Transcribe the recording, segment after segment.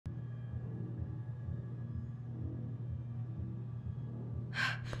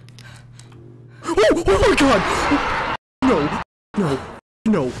Oh my god! No, no,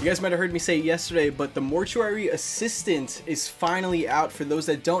 no. You guys might have heard me say it yesterday, but the Mortuary Assistant is finally out. For those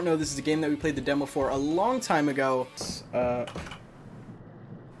that don't know, this is a game that we played the demo for a long time ago.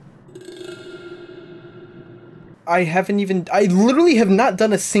 I literally have not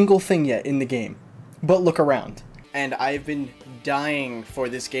done a single thing yet in the game, but look around. And I've been dying for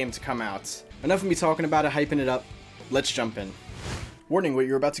this game to come out. Enough of me talking about it, hyping it up. Let's jump in. Warning, what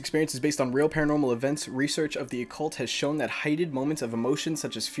you're about to experience is based on real paranormal events. Research of the occult has shown that heightened moments of emotion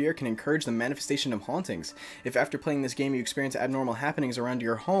such as fear can encourage the manifestation of hauntings. If after playing this game you experience abnormal happenings around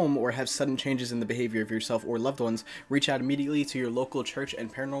your home or have sudden changes in the behavior of yourself or loved ones, reach out immediately to your local church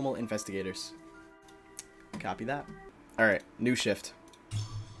and paranormal investigators. Copy that. Alright, new shift.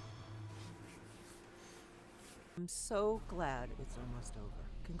 I'm so glad it's almost over.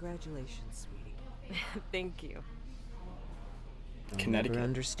 Congratulations, sweetie. Thank you. Connecticut. I never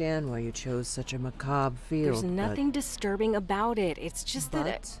understand why you chose such a macabre field. There's nothing disturbing about it. It's just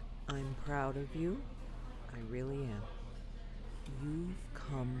that I'm proud of you. I really am. You've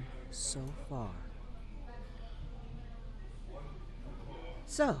come so far.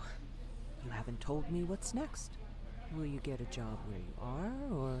 So, you haven't told me what's next. Will you get a job where you are,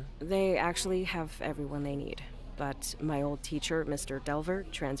 or...? They actually have everyone they need. But my old teacher, Mr. Delver,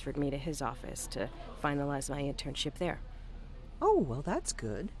 transferred me to his office to finalize my internship there. Oh, well, that's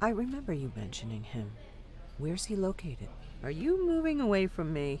good. I remember you mentioning him. Where's he located? Are you moving away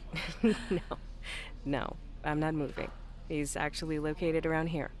from me? No, I'm not moving. He's actually located around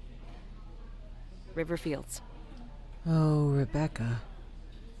here. River Fields. Oh, Rebecca.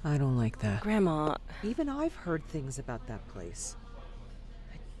 I don't like that. Grandma... Even I've heard things about that place.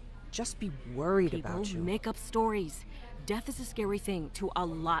 I'd just be worried about you. People make up stories. Death is a scary thing to a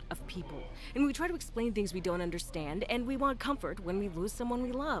lot of people. And we try to explain things we don't understand, and we want comfort when we lose someone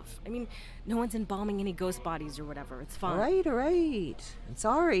we love. I mean, no one's embalming any ghost bodies or whatever. It's fine. All right. I'm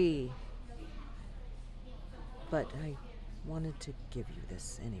sorry. But I wanted to give you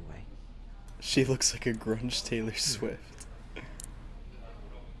this anyway. She looks like a grunge Taylor Swift.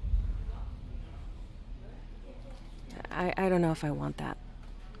 I don't know if I want that.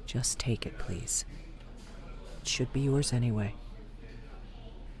 Just take it, please. It should be yours anyway.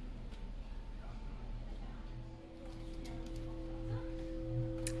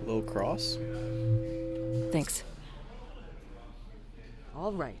 A little cross. Thanks.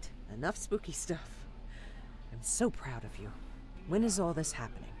 All right. Enough spooky stuff. I'm so proud of you. When is all this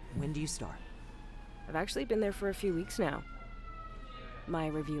happening? When do you start? I've actually been there for a few weeks now. My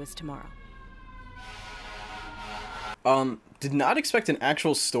review is tomorrow. Did not expect an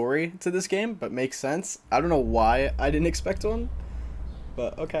actual story to this game, but makes sense. I don't know why I didn't expect one,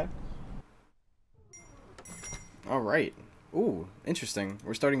 but okay. Alright. Ooh, interesting.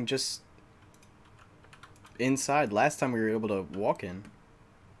 We're starting just inside. Last time we were able to walk in.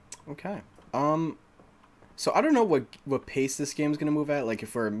 Okay. So I don't know what pace this game is going to move at, like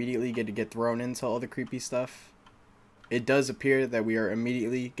if we're immediately going to get thrown into all the creepy stuff. It does appear that we are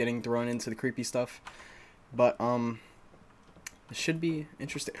immediately getting thrown into the creepy stuff, but, it should be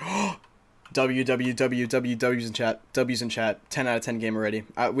interesting. W's in chat. W's in chat. 10 out of 10 game already.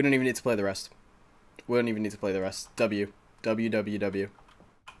 We don't even need to play the rest. We don't even need to play the rest. W.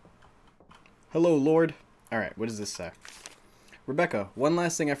 Hello, Lord. Alright, what does this say? Rebecca, one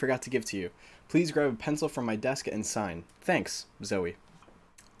last thing I forgot to give to you. Please grab a pencil from my desk and sign. Thanks, Zoe.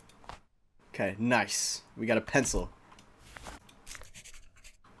 Okay, nice. We got a pencil.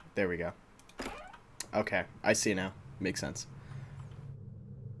 There we go. Okay, I see now. Makes sense.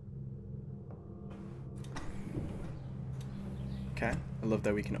 Okay, I love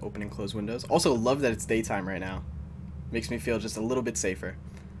that we can open and close windows. Also, love that it's daytime right now. Makes me feel just a little bit safer.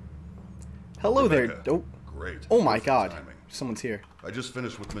 Hello, Rebecca, there. Oh, great. Oh my God, timing. Someone's here. I just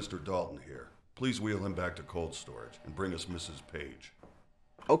finished with Mr. Dalton here. Please wheel him back to cold storage and bring us Mrs. Page.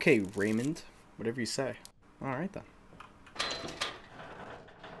 Okay, Raymond. Whatever you say. All right then.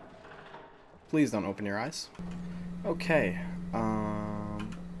 Please don't open your eyes. Okay.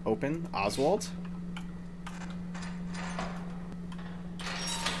 Open. Oswald.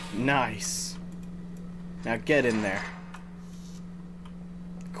 Nice. Now get in there.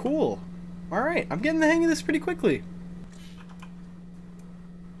 Cool. Alright, I'm getting the hang of this pretty quickly.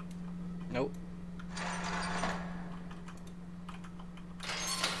 Nope.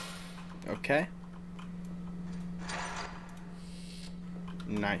 Okay.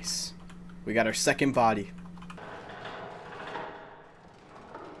 Nice. We got our second body.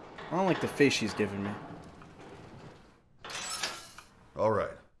 I don't like the face she's giving me. All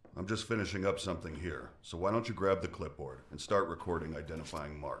right. I'm just finishing up something here, so why don't you grab the clipboard and start recording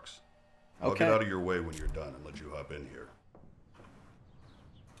identifying marks. I'll Okay. get out of your way when you're done and let you hop in here.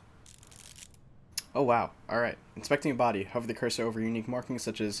 Oh wow, alright. Inspecting a body. Hover the cursor over unique markings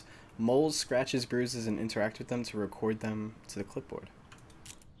such as moles, scratches, bruises, and interact with them to record them to the clipboard.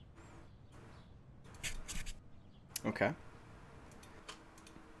 Okay.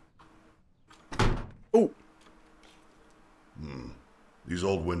 Oh! These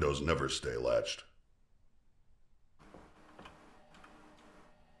old windows never stay latched.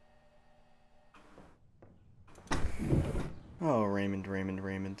 Oh,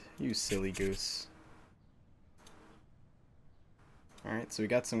 Raymond, you silly goose. Alright, so we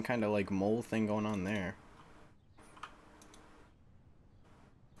got some kind of like mole thing going on there.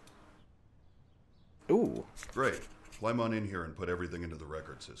 Ooh. Great. Climb on in here and put everything into the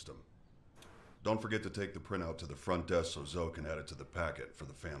record system. Don't forget to take the printout to the front desk so Zoe can add it to the packet for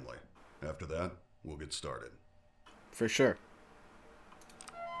the family. After that, we'll get started. For sure.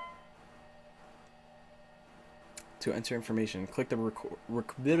 To enter information, click the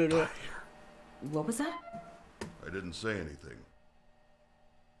What was that? I didn't say anything.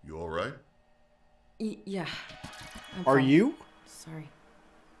 You alright? Yeah. Are you? Sorry.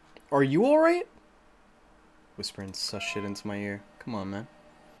 Are you alright? Whispering sus shit into my ear. Come on, man.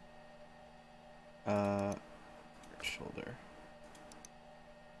 Shoulder.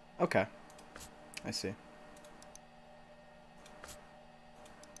 Okay. I see.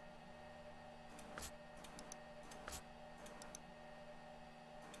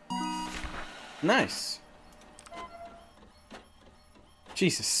 Nice.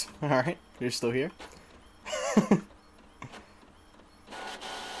 Jesus. Alright. You're still here?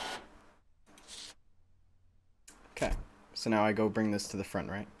 Okay. So now I go bring this to the front,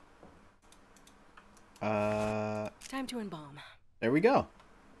 right? Time to embalm. There we go.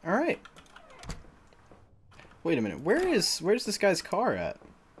 Alright. Wait a minute. Where's this guy's car at?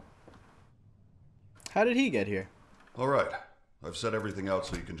 How did he get here? Alright. I've set everything out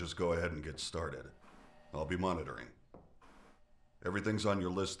so you can just go ahead and get started. I'll be monitoring. Everything's on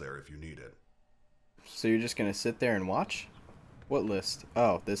your list there if you need it. So you're just gonna sit there and watch? What list?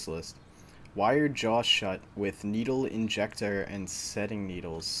 Oh, this list. Wire jaw shut with needle injector and setting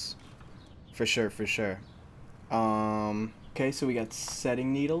needles. For sure, for sure. Okay, so we got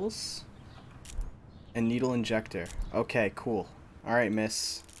setting needles and needle injector. Okay, cool. Alright,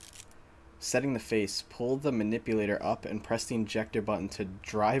 miss. Setting the face. Pull the manipulator up and press the injector button to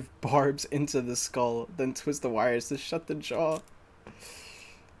drive barbs into the skull. Then twist the wires to shut the jaw.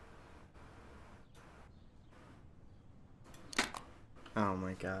 Oh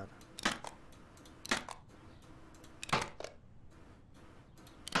my god.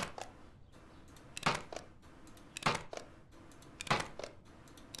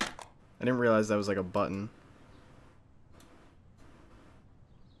 I didn't realize that was like a button.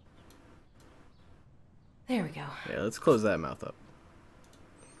 There we go. Yeah, let's close that mouth up.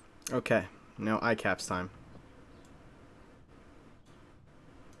 Okay, now eye caps time.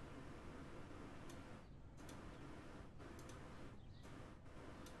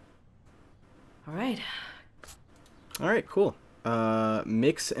 Alright. Alright, cool.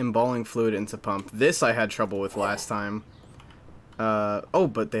 Mix embalming fluid into pump. This I had trouble with last time. Oh,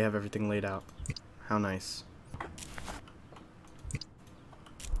 but they have everything laid out. How nice.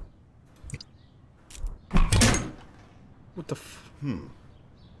 What the f...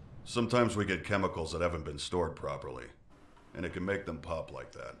 Sometimes we get chemicals that haven't been stored properly, and it can make them pop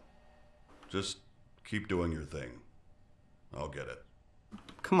like that. Just keep doing your thing. I'll get it.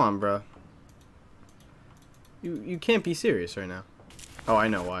 Come on, bro. You can't be serious right now. Oh, I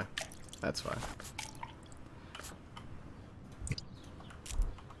know why. That's why.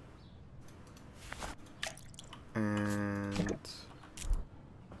 And...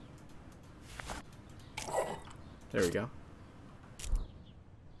 there we go.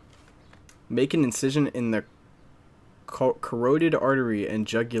 Make an incision in the carotid artery and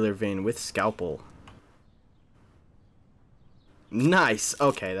jugular vein with scalpel. Nice!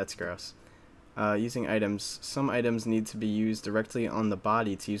 Okay, that's gross. Using items. Some items need to be used directly on the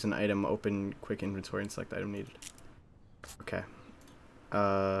body. To use an item, open quick inventory and select item needed. Okay.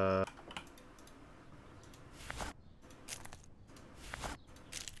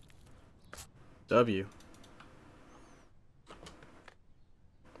 W.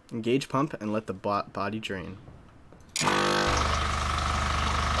 Engage pump and let the body drain.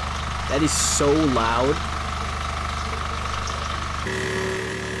 That is so loud.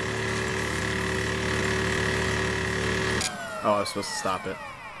 Oh, I was supposed to stop it.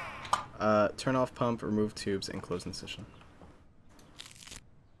 Turn off pump, remove tubes, and close incision.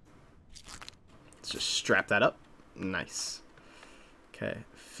 Let's just strap that up. Nice. Okay.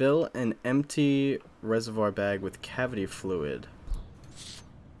 Fill an empty reservoir bag with cavity fluid.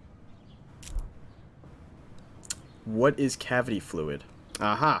 What is cavity fluid?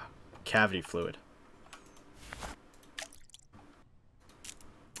 Aha. Cavity fluid.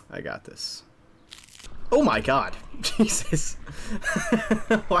 I got this. Oh my god. Jesus.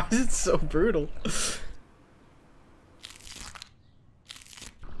 Why is it so brutal?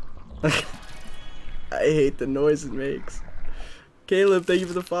 I hate the noise it makes. Caleb, thank you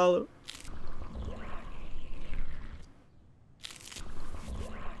for the follow.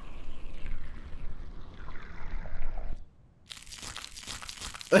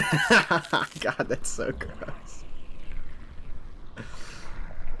 God, that's so gross.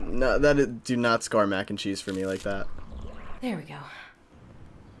 No, do not scar mac and cheese for me like that. There we go.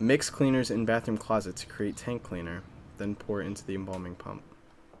 Mix cleaners in bathroom closet to create tank cleaner, then pour into the embalming pump.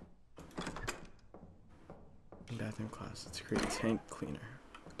 Bathroom closet to create tank cleaner.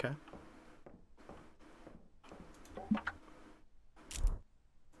 Okay.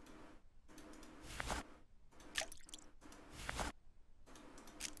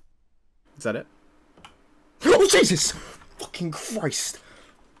 Is that it? Oh, Jesus! Fucking Christ!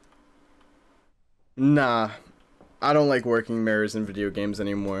 Nah. I don't like working mirrors in video games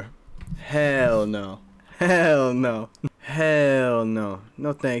anymore. Hell no. Hell no. Hell no.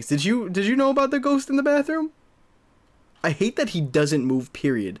 No thanks. Did you know about the ghost in the bathroom? I hate that he doesn't move,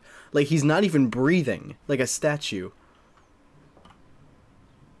 period. Like, he's not even breathing. Like a statue.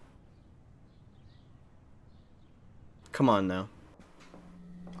 Come on now.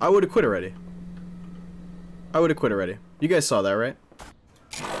 I would have quit already. You guys saw that, right?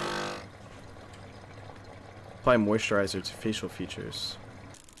 Apply moisturizer to facial features.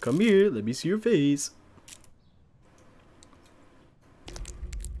 Come here, let me see your face.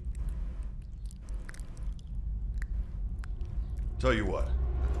 Tell you what.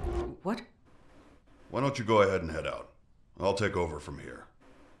 What? Why don't you go ahead and head out? I'll take over from here.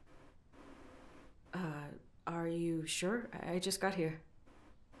 Are you sure? I just got here.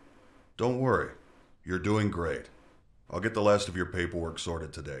 Don't worry. You're doing great. I'll get the last of your paperwork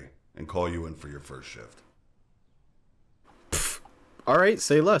sorted today and call you in for your first shift. Alright,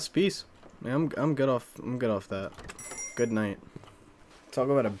 say less. Peace. Man, I'm good off that. Good night. Talk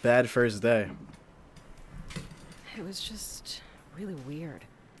about a bad first day. It was just really weird.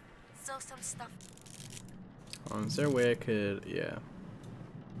 So some stuff. Is there a way I could... yeah.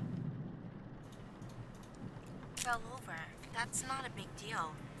 Fell over. That's not a big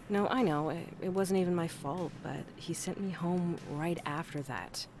deal. No, I know. It wasn't even my fault, but he sent me home right after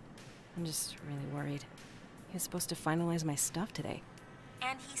that. I'm just really worried. He was supposed to finalize my stuff today.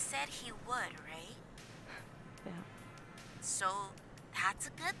 And he said he would, right? Yeah. So, that's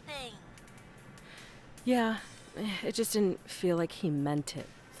a good thing. Yeah, it just didn't feel like he meant it.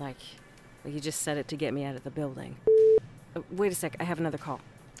 Like he just said it to get me out of the building. Wait a sec, I have another call.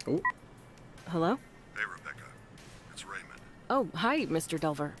 Oh. Hello? Hey, Rebecca. It's Raymond. Oh, hi, Mr.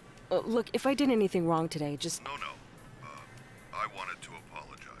 Delver. Look, if I did anything wrong today, just... No. I wanted to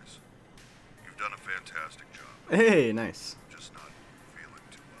apologize. You've done a fantastic job. Hey, nice. Just not feeling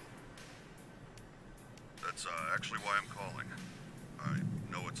too well. That's actually why I'm calling. I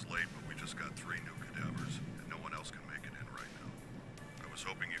know it's late, but we just got 3 new cadavers, and no one else can make it in right now. I was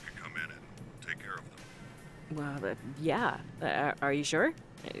hoping you could come in and take care of them. Well, yeah. Are you sure?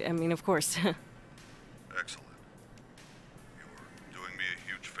 I mean, of course. Excellent. You're doing me a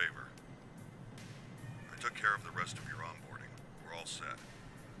huge favor. I took care of the rest of your onboarding. We're all set.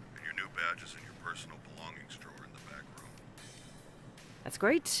 And your new badge is in your personal belongings drawer in the back room. That's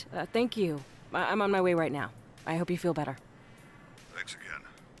great. Thank you. I'm on my way right now. I hope you feel better. Thanks again.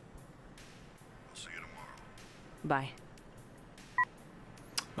 I'll see you tomorrow. Bye.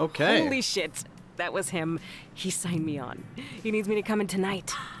 Okay. Holy shit. That was him. He signed me on. He needs me to come in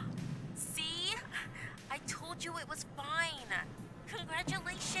tonight. See? I told you it was fine.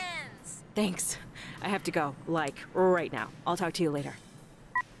 Congratulations. Thanks. I have to go. Like, right now. I'll talk to you later.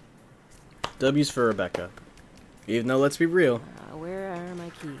 W's for Rebecca. Even though, let's be real, Where are my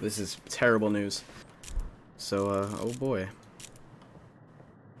keys? this is terrible news. So, oh boy.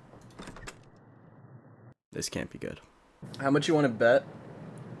 This can't be good. How much you want to bet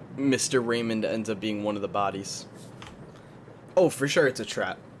Mr. Raymond ends up being one of the bodies? Oh, for sure it's a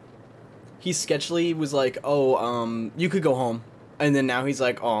trap. He sketchily was like, oh, you could go home. And then now he's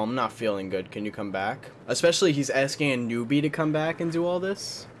like, oh, I'm not feeling good. Can you come back? Especially he's asking a newbie to come back and do all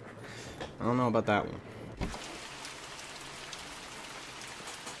this. I don't know about that one.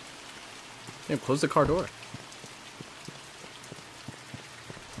 Yeah, close the car door.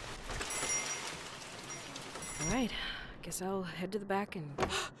 Alright, guess I'll head to the back and...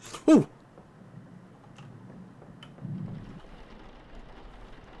 Ooh!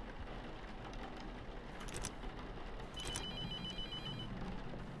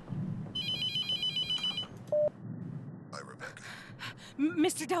 Hi, Rebecca.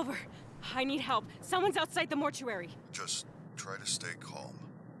 Mr. Delver, I need help. Someone's outside the mortuary. Just try to stay calm.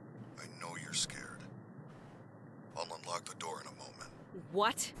 I know you're scared. I'll unlock the door in a moment.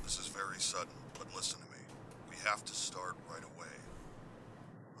 What? This is very sudden, but listen to me. We have to start right away.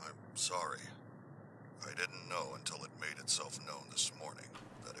 I'm sorry. I didn't know until it made itself known this morning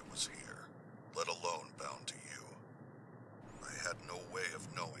that it was here, let alone bound to you. I had no way of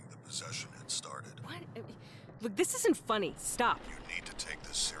knowing the possession had started. What? Look, this isn't funny. Stop. You need to take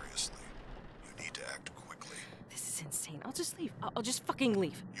this seriously. You need to act quickly. This is insane. I'll just leave. I'll just fucking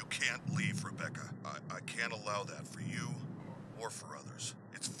leave. You can't leave, Rebecca. I can't allow that for you or for others.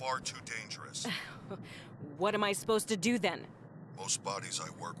 It's far too dangerous. What am I supposed to do then? Most bodies I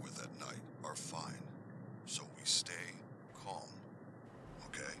work with at night are fine. So we stay calm.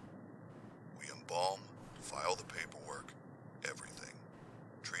 Okay? We embalm, file the paperwork, everything.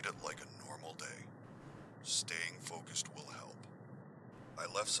 Treat it like a normal day. Staying focused will help. I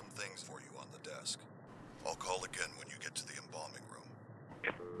left some things for you on the desk. I'll call again when you get to the embalming room.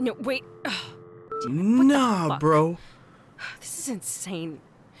 No, wait. Nah, fuck? bro. This is insane.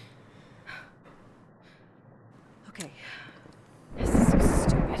 Okay. This is so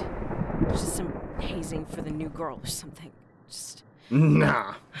stupid. Just some hazing for the new girl or something. Just...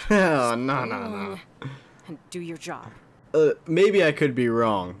 Nah. Nah. And do your job. Maybe I could be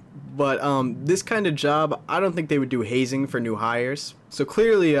wrong, but this kind of job, I don't think they would do hazing for new hires. So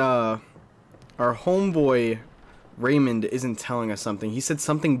clearly, our homeboy Raymond isn't telling us something. He said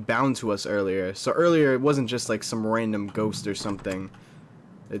something bound to us earlier. So earlier, it wasn't just like some random ghost or something.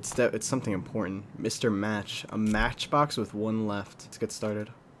 It's something important. Mr. Match, a matchbox with one left. Let's get started.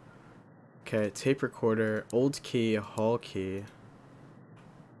 Okay, tape recorder, old key, hall key.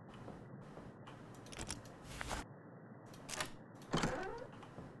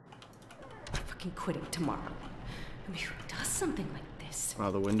 Fucking quitting tomorrow. I mean, who does something like this?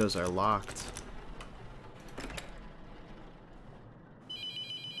 Wow, the windows are locked.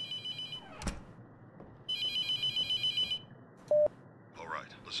 All right,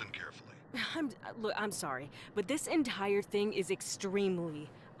 listen carefully. Look, I'm sorry, but this entire thing is extremely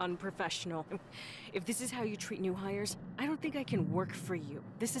unprofessional. If this is how you treat new hires, I don't think I can work for you.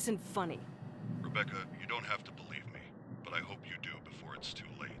 This isn't funny. Rebecca, you don't have to believe me, but I hope you do before it's too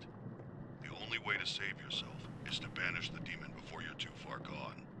late. The only way to save yourself is to banish the demon before you're too far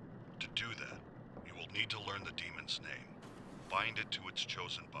gone. To do that, you will need to learn the demon's name, bind it to its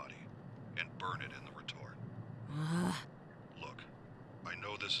chosen body, and burn it in the retort. Look, I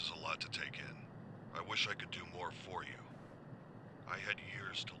know this is a lot to take in. I wish I could do more for you. I had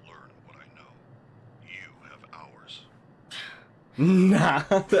years to learn what I know. You have hours. Nah,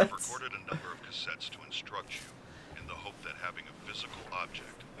 I've that's... recorded a number of cassettes to instruct you in the hope that having a physical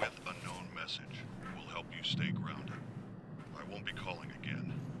object with a known message will help you stay grounded. I won't be calling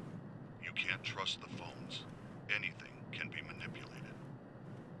again. You can't trust the phones. Anything can be manipulated.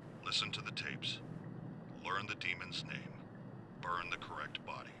 Listen to the tapes. Learn the demon's name. Burn the correct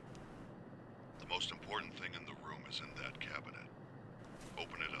body. The most important thing in the room is in that cabinet.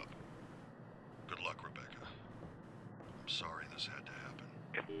 Open it up. Good luck, Rebecca. I'm sorry this had to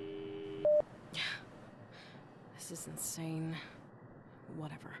happen. This is insane.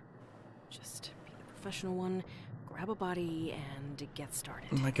 Whatever. Just be the professional one, grab a body, and get started.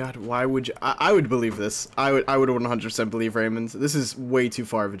 Oh my god, why would you... I would believe this. I would 100% believe Raymond. This is way too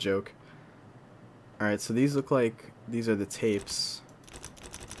far of a joke. Alright, so these look like... These are the tapes.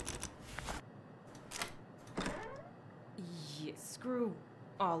 Yeah, screw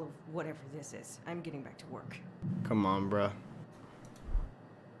all of whatever this is. I'm getting back to work. Come on, bruh.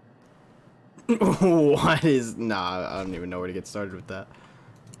 What is... Nah, I don't even know where to get started with that.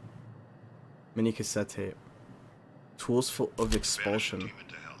 Mini cassette tape. Tools full of expulsion. Banish the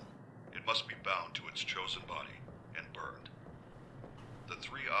demon to hell. It must be bound to its chosen body and burned. The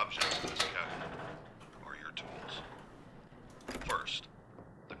three objects in this cabinet are your tools. First,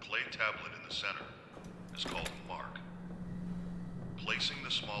 the clay tablet in the center is called a mark. Placing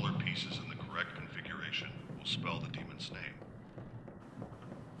the smaller pieces in the correct configuration will spell the demon's name.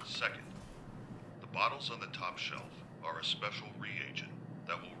 Second, the bottles on the top shelf are a special reagent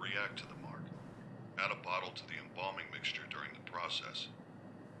that will react to the mark. Add a bottle to the embalming mixture during the process.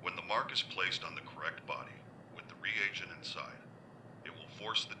 When the mark is placed on the correct body with the reagent inside, it will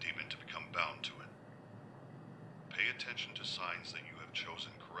force the demon to become bound to it. Pay attention to signs that you have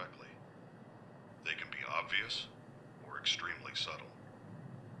chosen correctly. They can be obvious or extremely subtle.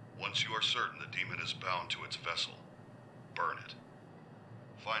 Once you are certain the demon is bound to its vessel, burn it.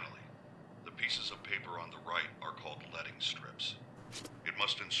 Finally, the pieces of paper on the right are called letting strips. It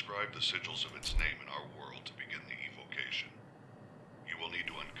must inscribe the sigils of its name in our world to begin the evocation. You will need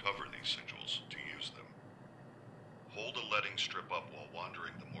to uncover these sigils to use them. Hold a letting strip up while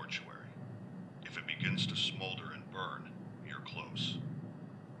wandering the mortuary. If it begins to smolder and burn, you're close.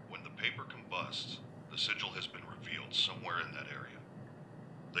 When the paper combusts, the sigil has been revealed somewhere in that area.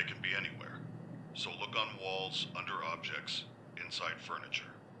 They can be anywhere, so look on walls, under objects, inside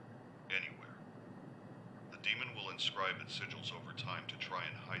furniture, anywhere. The demon will inscribe its sigils over time to try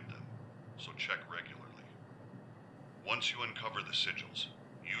and hide them, so check regularly. Once you uncover the sigils,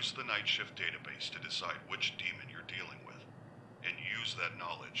 use the night shift database to decide which demon you're dealing with, and use that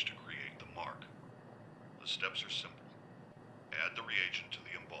knowledge to create the mark. The steps are simple. Add the reagent to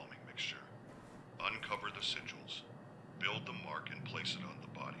the embalming mixture. Uncover the sigils. Build the mark and place it on the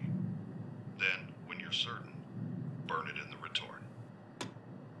body. Then, when you're certain, burn it in the retort.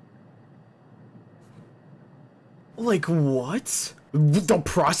 Like what? The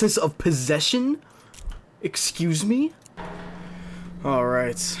process of possession? Excuse me?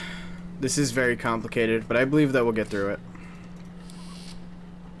 Alright. This is very complicated, but I believe that we'll get through it.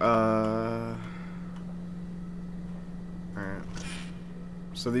 Alright.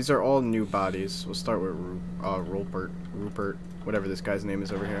 So these are all new bodies. We'll start with Rupert, whatever this guy's name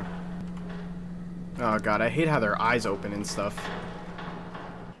is over here. Oh god, I hate how their eyes open and stuff.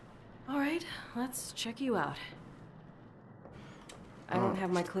 Alright, let's check you out. I don't have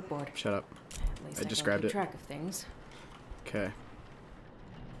my clipboard. Shut up. At least I just can grabbed keep it. track of things. Okay.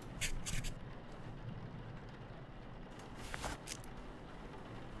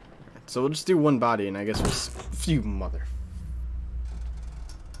 So we'll just do one body, and I guess we'll... You mother...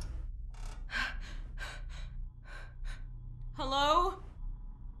 Hello?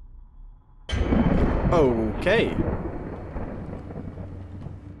 Okay.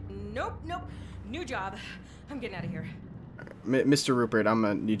 Nope. New job. I'm getting out of here. Mr. Rupert, I'm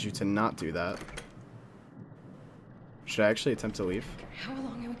gonna need you to not do that. Should I actually attempt to leave? How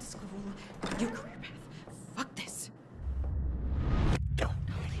long I went to school, new career path. Fuck this.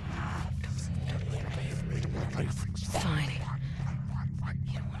 Fine.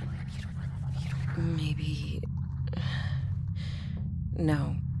 Maybe...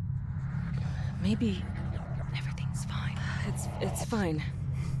 No. Maybe everything's fine. It's fine.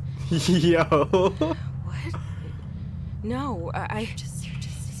 Yo. What? No, I'm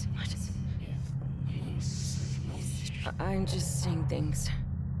just saying things.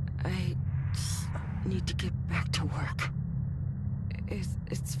 I just need to get back to work.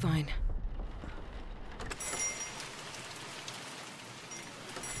 It's fine.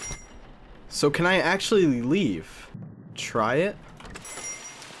 So can I actually leave? Try it?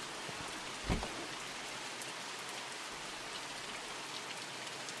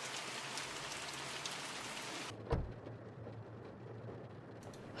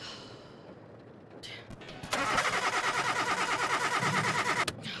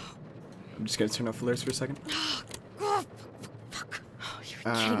 I'm just gonna turn off alerts for a second. Oh, fuck. Oh,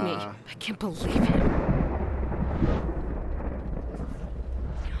 you're kidding me. I can't believe it.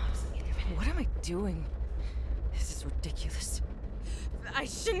 What am I doing? This is ridiculous. I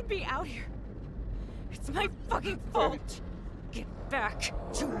shouldn't be out here. It's my fucking fault. Get back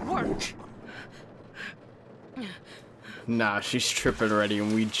to work. Nah, she's tripping already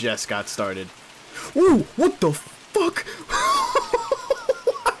and we just got started. Ooh, what the fuck?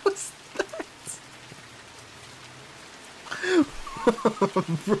 What was that?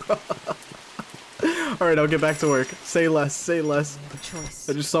 Alright, I'll get back to work. Say less, say less.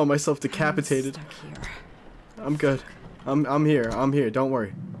 I just saw myself decapitated. I'm good. I'm here. Don't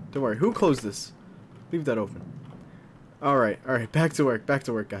worry. Don't worry. Who closed this? Leave that open. Alright, back to work. Back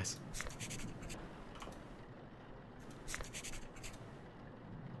to work, guys.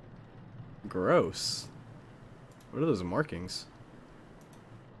 Gross. What are those markings?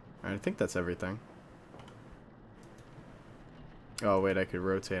 I think that's everything. Oh, wait, I could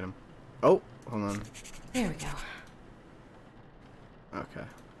rotate them. Oh, hold on. There we go. Okay,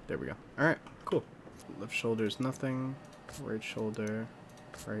 there we go. Alright, cool. Left shoulder's nothing. Right shoulder.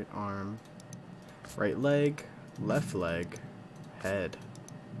 Right arm. Right leg. Left leg. Head.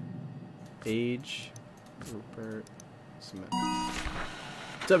 Age. Rupert. Smith.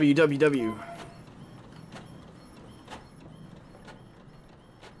 WWW.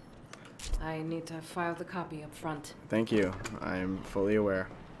 I need to file the copy up front. Thank you. I am fully aware.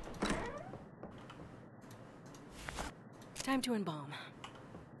 Time to embalm.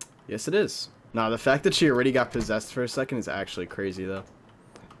 Yes, it is. Nah, the fact that she already got possessed for a second is actually crazy, though.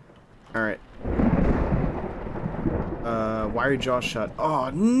 Alright. Why are your jaws shut? Oh,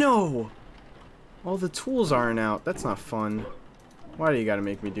 no! All the tools aren't out. That's not fun. Why do you gotta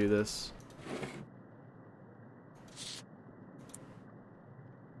make me do this?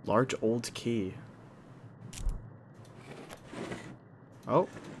 Large old key. Oh,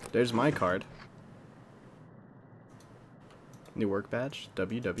 there's my card. New work badge.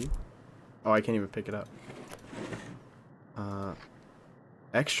 WW. Oh, I can't even pick it up.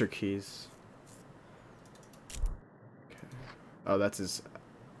 Extra keys. Okay. Oh, that's his...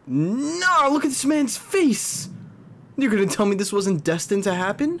 No! Look at this man's face! You're gonna tell me this wasn't destined to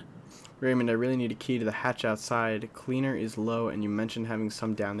happen? Raymond, I really need a key to the hatch outside. Cleaner is low, and you mentioned having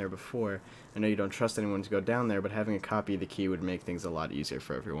some down there before. I know you don't trust anyone to go down there, but having a copy of the key would make things a lot easier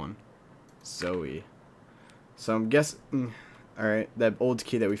for everyone. Zoe. So I'm guessing... Alright, that old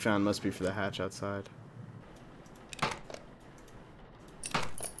key that we found must be for the hatch outside.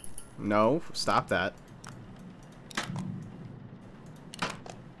 No, stop that.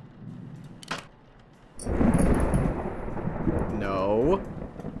 No.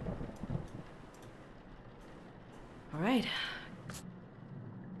 All right.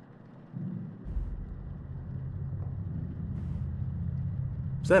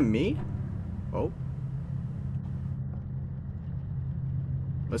 Is that me? Oh.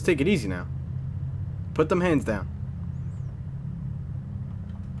 Let's take it easy now. Put them hands down.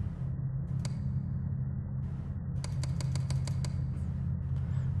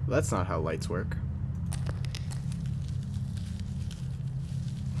 Well, that's not how lights work.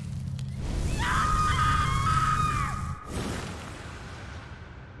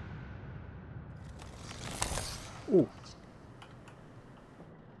 Ooh.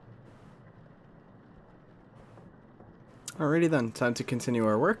 Alrighty then, time to continue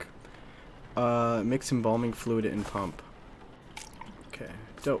our work. Mix embalming fluid and pump. Okay,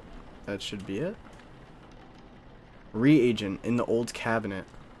 dope. That should be it. Reagent in the old cabinet.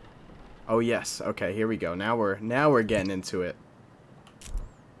 Oh yes, okay, here we go. Now we're getting into it.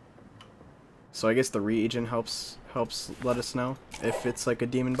 So I guess the reagent helps let us know if it's like a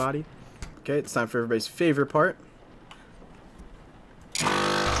demon body. Okay, it's time for everybody's favorite part.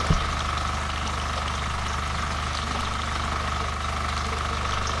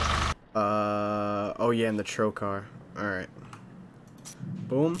 Oh yeah, and the trocar. Alright.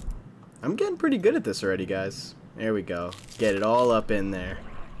 Boom. I'm getting pretty good at this already, guys. There we go. Get it all up in there.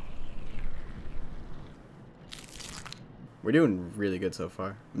 We're doing really good so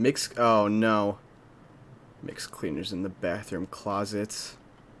far. Mix... Oh, no. Mix cleaners in the bathroom closets.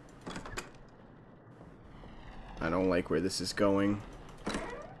 I don't like where this is going.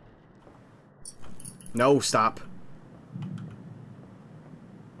 No, stop.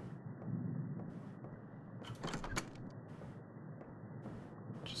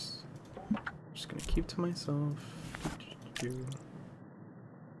 Just gonna keep to myself.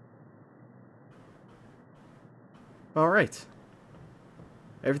 Alright.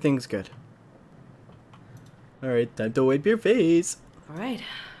 Everything's good. Alright, time to wipe your face. All right.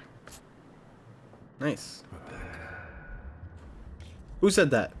 Nice. Who said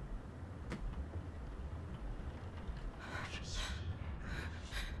that?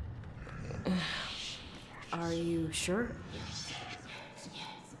 Are you sure?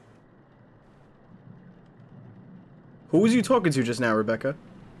 Who was you talking to just now, Rebecca?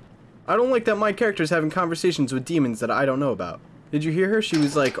 I don't like that my character's having conversations with demons that I don't know about. Did you hear her? She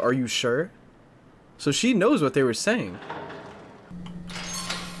was like, "Are you sure?" So she knows what they were saying.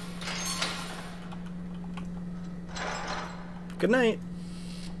 Good night.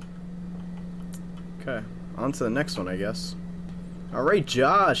 Okay, on to the next one, I guess. Alright,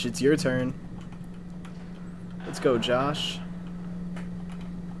 Josh, it's your turn. Let's go, Josh.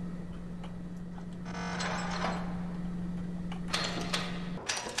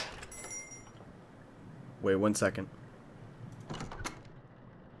 Wait 1 second.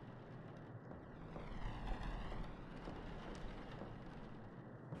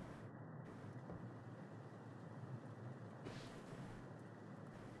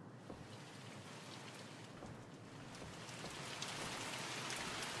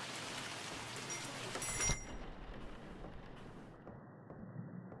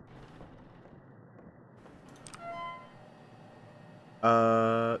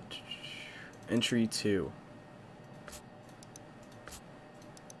 Entry 2.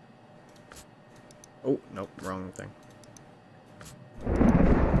 Oh, nope, wrong thing.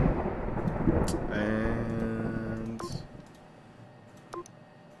 And...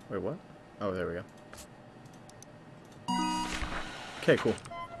 Wait, what? Oh, there we go. Okay, cool.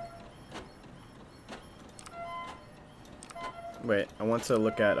 Wait, I want to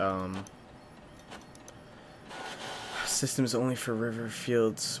look at, systems only for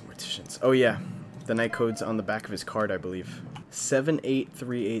Riverfield's morticians. Oh yeah, the night code's on the back of his card, I believe.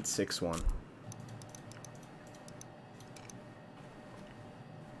 783861.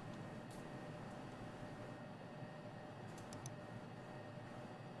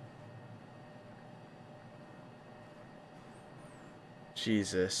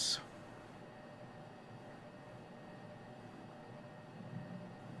 Jesus.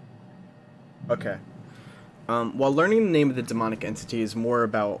 Okay. While learning the name of the demonic entity is more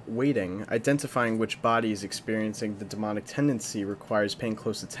about waiting, identifying which body is experiencing the demonic tendency requires paying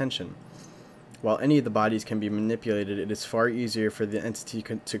close attention. While any of the bodies can be manipulated, it is far easier for the entity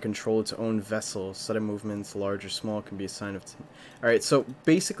to control its own vessel. Sudden movements, large or small, can be a sign of... Alright, so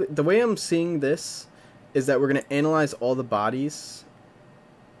basically, the way I'm seeing this is that we're going to analyze all the bodies,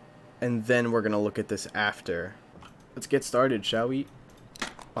 and then we're going to look at this after. Let's get started, shall we?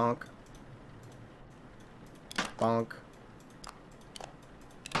 Bonk. Bonk.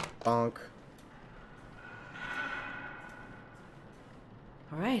 Bonk.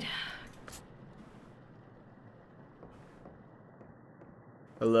 All right.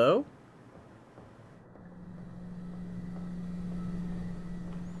 Hello?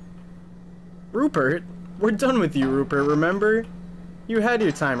 Rupert? We're done with you, Rupert, remember? You had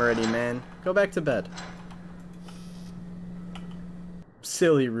your time already, man. Go back to bed.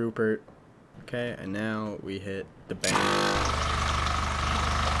 Silly Rupert. Okay, and now we hit the bang.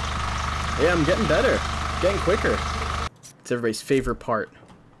 Yeah, I'm getting better. Getting quicker. It's everybody's favorite part.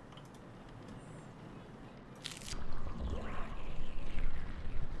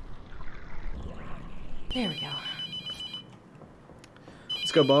 There we go.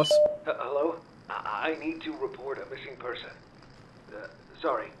 Let's go, boss. Hello? I need to report a missing person.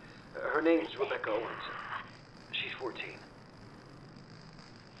 Sorry. Her name's Rebecca Owens. She's 14.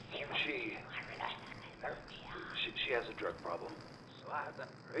 She has a drug problem. So I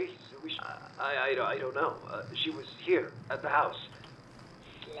don't know. She was here at the house.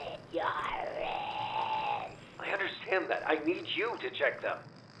 Slit your wrist. I understand that. I need you to check them.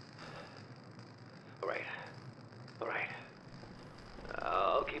 All right.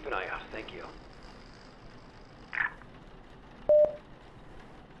 I'll keep an eye out. Thank you.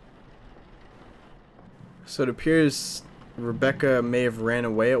 So it appears Rebecca may have ran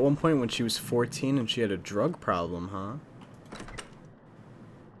away at one point when she was 14 and she had a drug problem, huh?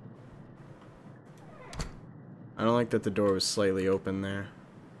 I don't like that the door was slightly open there.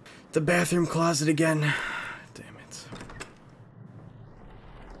 The bathroom closet again. Damn it.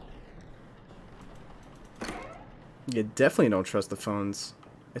 You definitely don't trust the phones.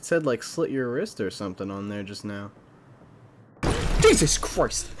 It said like slit your wrist or something on there just now. Jesus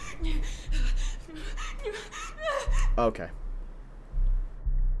Christ! Okay.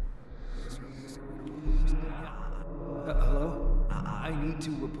 Hello? I need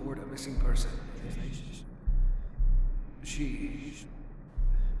to report a missing person. She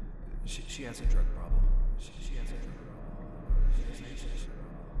has a drug problem. She has a drug problem.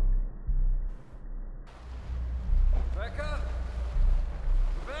 Rebecca?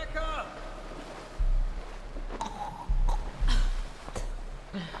 Rebecca!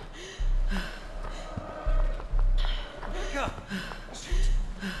 Rebecca!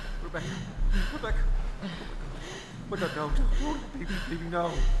 Rebecca! Rebecca! Rebecca, no, baby, no.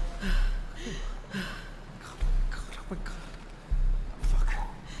 Oh my God. Fuck. Okay,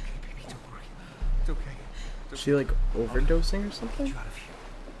 baby, don't worry. It's okay. Is she like overdosing or something? Get you out of here.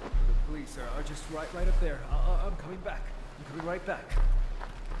 The police are just right up there. I'm coming back. I'm coming right back.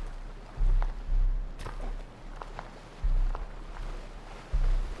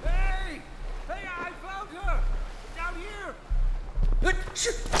 Hey! Hey, I found her! Down here!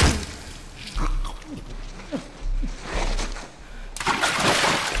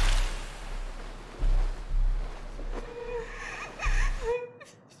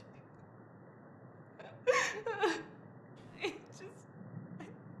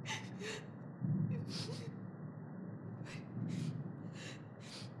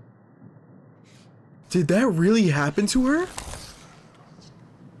 Did that really happen to her?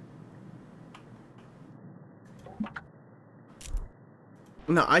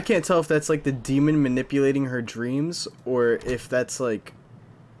 No, I can't tell if that's like the demon manipulating her dreams or if that's like,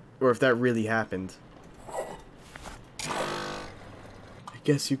 or if that really happened. I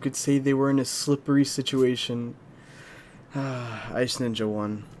guess you could say they were in a slippery situation. Ice Ninja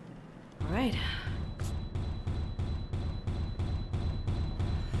 1. All right.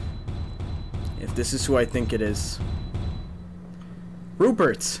 If this is who I think it is.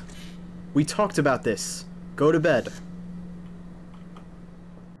 Rupert! We talked about this. Go to bed.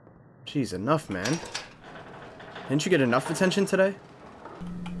 Jeez, enough, man. Didn't you get enough attention today?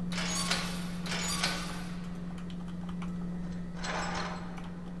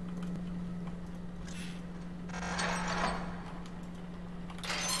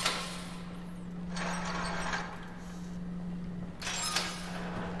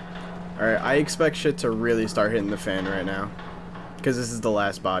 Alright, I expect shit to really start hitting the fan right now. Because this is the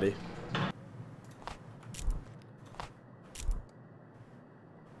last body.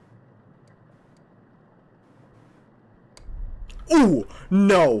 Ooh!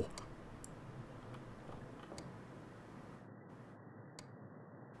 No!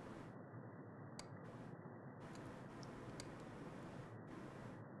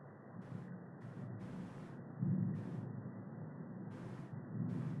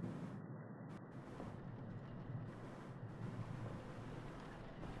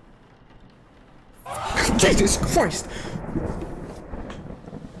 Jesus Christ!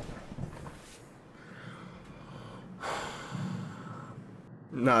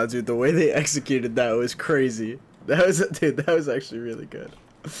 Nah, dude, the way they executed that was crazy. That was, dude, that was actually really good.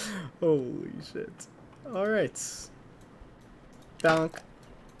 Holy shit. Alright. Bonk.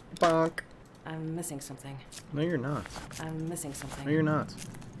 Bonk. I'm missing something. No, you're not. I'm missing something. No, you're not.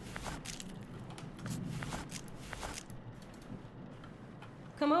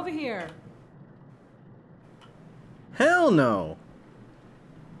 Come over here. Hell no!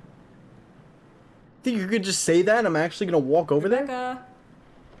 Think you could just say that and I'm actually gonna walk over there? Rebecca.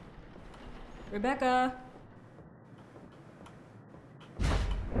 Rebecca.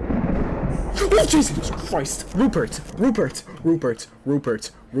 Oh, Jesus Christ! Rupert! Rupert! Rupert!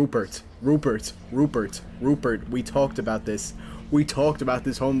 Rupert! Rupert! Rupert! Rupert! Rupert! We talked about this. We talked about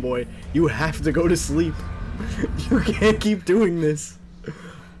this, homeboy. You have to go to sleep. You can't keep doing this.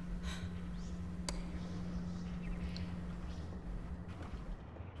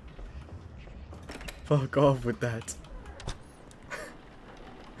 Fuck off with that.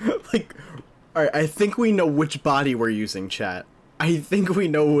 Like, alright, I think we know which body we're using, chat. I think we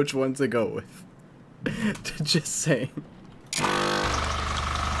know which one to go with. Just saying.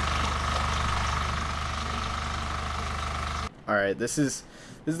 Alright, this is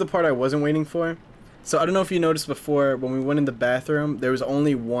the part I wasn't waiting for. So I don't know if you noticed before, when we went in the bathroom, there was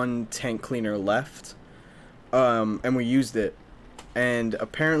only one tank cleaner left. And we used it. And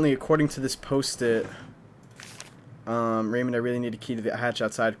apparently, according to this post-it, Raymond, I really need a key to the hatch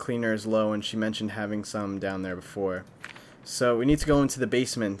outside. Cleaner is low, and she mentioned having some down there before. So we need to go into the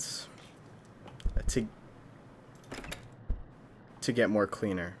basement to get more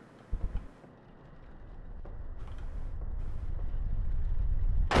cleaner.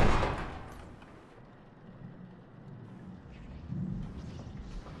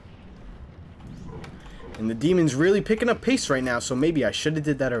 And the demon's really picking up pace right now, so maybe I should have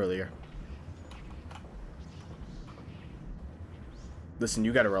did that earlier. Listen,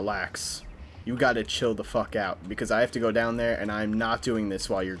 you gotta relax. You gotta chill the fuck out, because I have to go down there, and I'm not doing this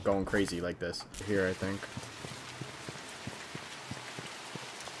while you're going crazy like this. Here, I think.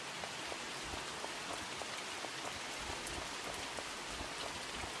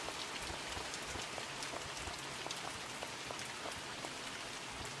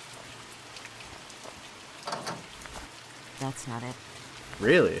 That's not it.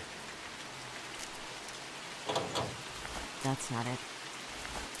 Really? That's not it.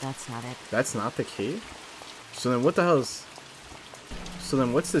 That's not it. That's not the key? So then what the hell is... So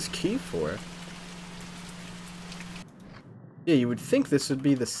then what's this key for? Yeah, you would think this would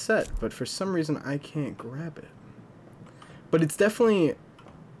be the set, but for some reason I can't grab it. But it's definitely...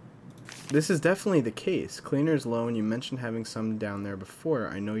 This is definitely the case. Cleaner is low, and you mentioned having some down there before.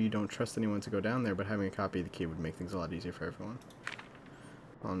 I know you don't trust anyone to go down there, but having a copy of the key would make things a lot easier for everyone.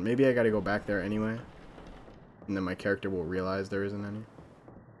 Maybe I gotta go back there anyway. And then my character will realize there isn't any.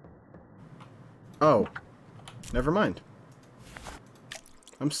 Oh. Never mind.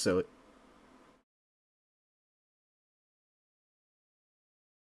 I'm silly.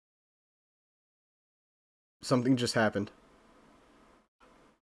 Something just happened.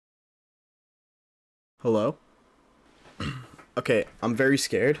 Hello? Okay, I'm very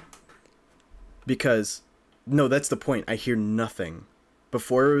scared. Because... No, that's the point. I hear nothing.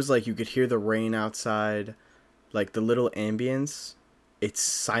 Before it was like you could hear the rain outside. Like the little ambience. It's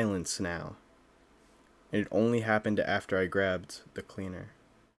silence now. And it only happened after I grabbed the cleaner.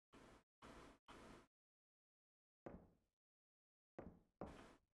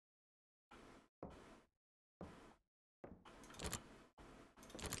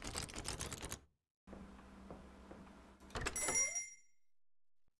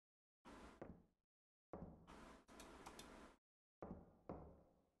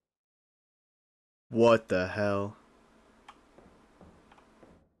 What the hell?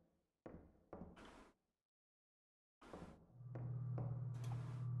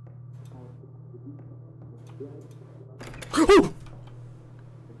 Oh!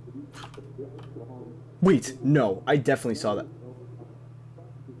 Wait, no, I definitely saw that.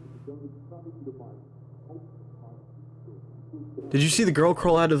 Did you see the girl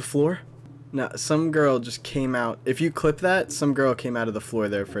crawl out of the floor? No, some girl just came out. If you clip that, some girl came out of the floor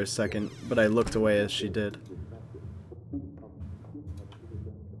there for a second, but I looked away as she did.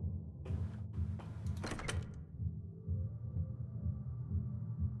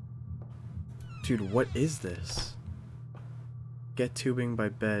 Dude, what is this? Get tubing by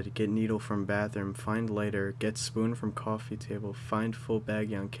bed, get needle from bathroom, find lighter, get spoon from coffee table, find full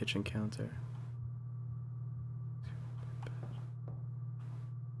baggie on kitchen counter.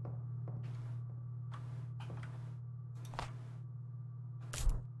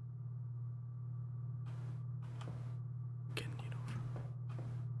 Get needle from...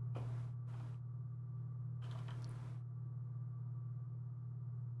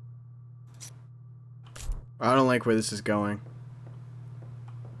 I don't like where this is going.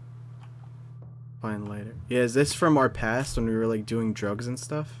 Find later. Yeah, is this from our past when we were like doing drugs and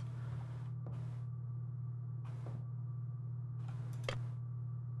stuff?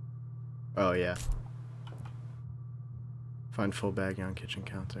 Oh yeah. Find full baggie on kitchen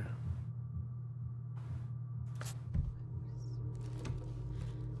counter.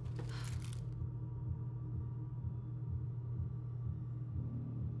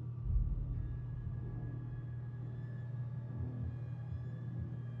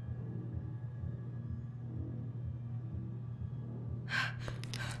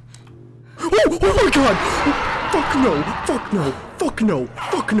 Oh my god! Fuck no! Fuck no! Fuck no!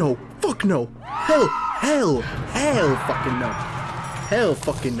 Fuck no! Fuck no! Hell! Hell! Hell fucking no! Hell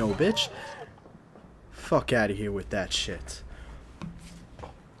fucking no, bitch! Fuck out of here with that shit.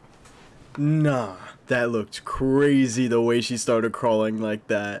 Nah, that looked crazy the way she started crawling like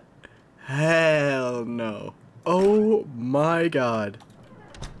that. Hell no. Oh my god.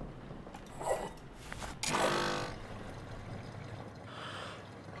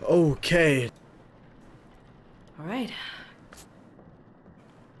 Okay. All right.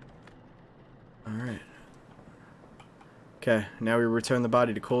 Alright. Okay, now we return the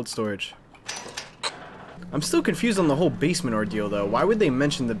body to cold storage. I'm still confused on the whole basement ordeal though. Why would they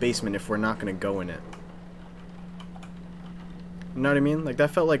mention the basement if we're not gonna go in it? You know what I mean? Like,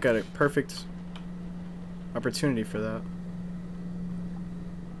 that felt like a perfect opportunity for that.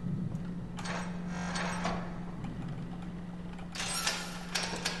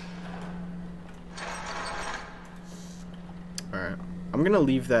 Alright. I'm gonna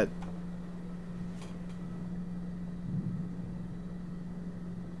leave that.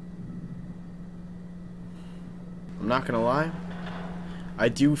 I'm not gonna lie. I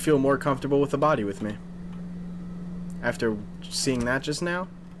do feel more comfortable with the body with me. After seeing that just now.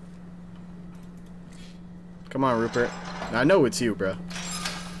 Come on, Rupert. I know it's you, bro.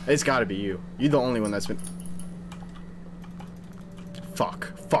 It's gotta be you. You're the only one that's been...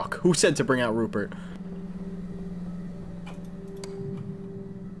 Fuck. Fuck. Who said to bring out Rupert?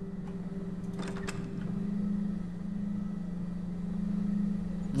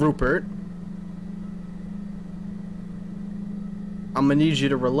 Rupert. I'm gonna need you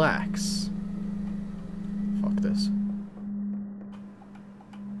to relax. Fuck this.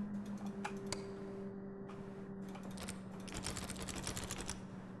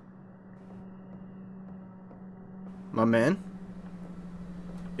 My man.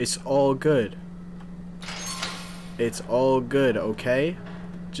 It's all good. It's all good, okay?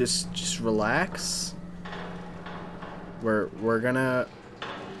 Just relax. We're gonna...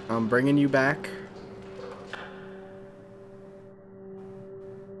 I'm bringing you back.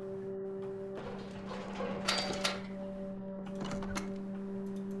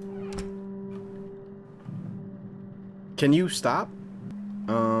 Can you stop?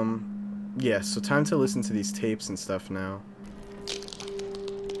 Yeah, so time to listen to these tapes and stuff now.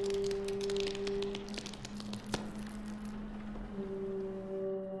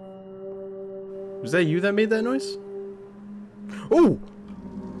 Was that you that made that noise? Oh!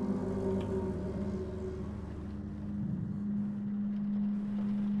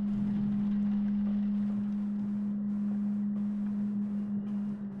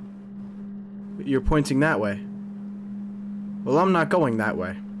 You're pointing that way. Well, I'm not going that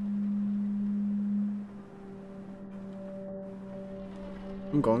way.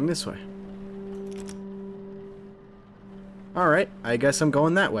 I'm going this way. Alright, I guess I'm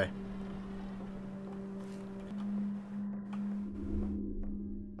going that way.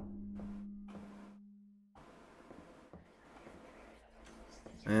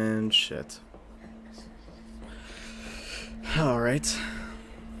 And shit. Alright.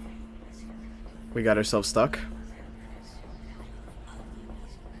 We got ourselves stuck.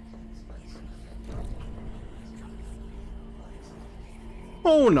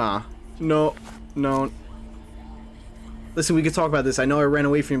 Oh, nah. No. No. Listen, we could talk about this. I know I ran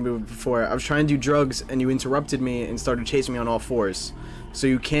away from you before. I was trying to do drugs, and you interrupted me and started chasing me on all fours. So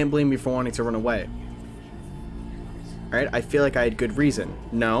you can't blame me for wanting to run away. Alright, I feel like I had good reason.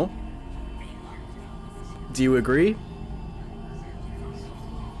 No? Do you agree?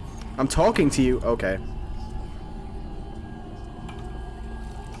 I'm talking to you. Okay.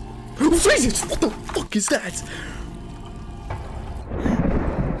 Jesus! What the fuck is that?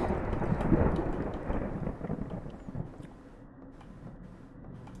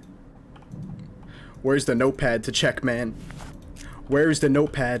 Where's the notepad to check, man? Where's the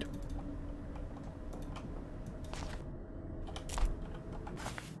notepad?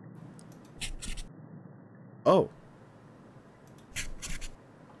 Oh.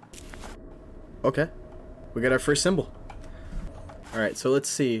 Okay. We got our first symbol. Alright, so let's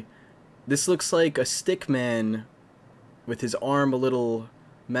see. This looks like a stick man with his arm a little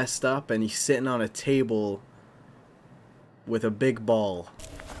messed up, and he's sitting on a table with a big ball.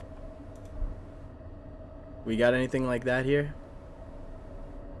 We got anything like that here?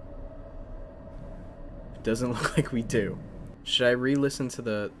 It doesn't look like we do. Should I re-listen to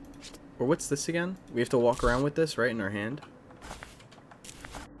the... Or what's this again? We have to walk around with this right in our hand?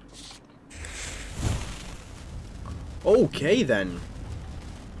 Okay, then.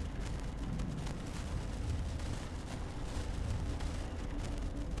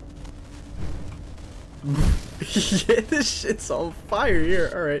 Yeah, this shit's on fire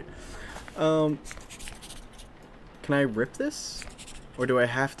here. Alright. Can I rip this? Or do I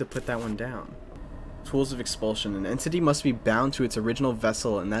have to put that one down? Tools of expulsion. An entity must be bound to its original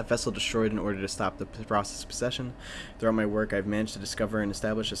vessel and that vessel destroyed in order to stop the process of possession. Throughout my work, I've managed to discover and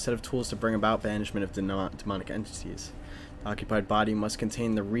establish a set of tools to bring about banishment of demonic entities. The occupied body must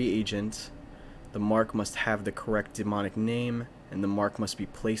contain the reagent, the mark must have the correct demonic name, and the mark must be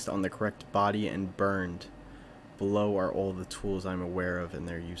placed on the correct body and burned. Below are all the tools I'm aware of and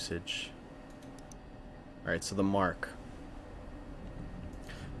their usage. Alright, so the mark.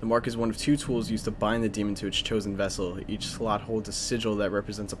 The mark is one of two tools used to bind the demon to its chosen vessel. Each slot holds a sigil that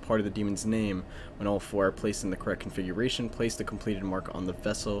represents a part of the demon's name. When all four are placed in the correct configuration, place the completed mark on the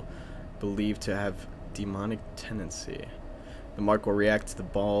vessel believed to have demonic tendency. The mark will react to the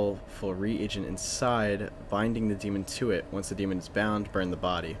ball full reagent inside, binding the demon to it. Once the demon is bound, burn the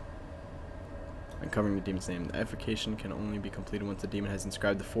body. Uncovering the demon's name. The evocation can only be completed once the demon has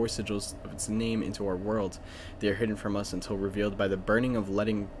inscribed the four sigils of its name into our world. They are hidden from us until revealed by the burning of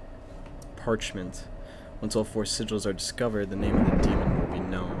letting parchment. Once all four sigils are discovered, the name of the demon will be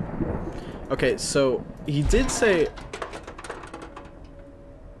known. Okay, so he did say...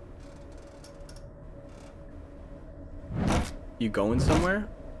 You going somewhere?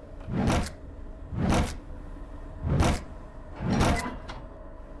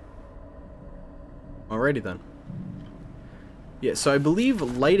 Alrighty then. Yeah, so I believe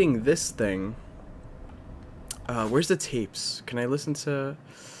lighting this thing... where's the tapes? Can I listen to...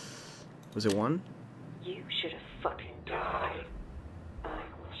 Was it one? You should have fucking died. I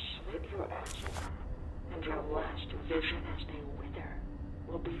will slit your ass open, and your last vision as they wither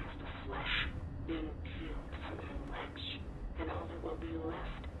will be of the flesh being peeled from your legs, and all that will be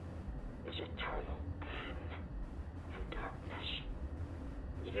left is eternal pain and darkness.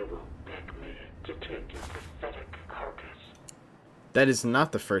 You will beg me to take your pathetic carcass. That is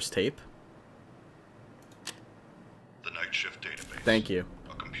not the first tape. The night shift database. Thank you.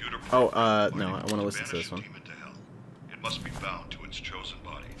 A computer Oh, program no, I want to listen to banish this a one. demon to hell. It must be bound to its chosen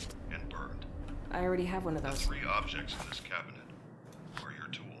body and burned. I already have one of The those. three objects in this cabinet are your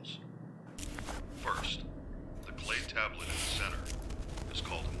tools. First, the clay tablet in the center is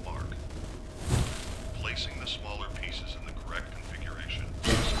called a mark. Placing the smaller pieces in the correct configuration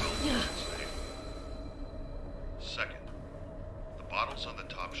will spell the demon's name. Second, the bottles on the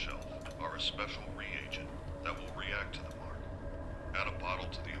top shelf are a special reagent that will react to the mark. Add a bottle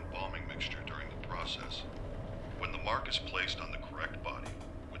to the embalming mixture during the process. When the mark is placed on the correct body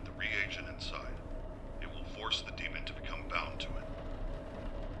with the reagent inside, it will force the demon to become bound to it.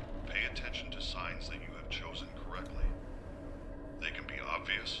 Pay attention to signs that you have chosen correctly. They can be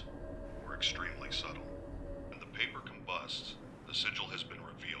obvious or extremely subtle. When the paper combusts, the sigil has been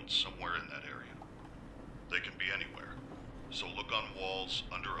revealed somewhere in that area. They can be anywhere, so look on walls,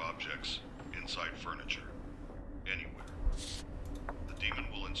 under objects, inside furniture, anywhere. The demon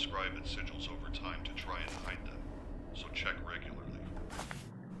will inscribe its sigils over time to try and hide them, so check regularly.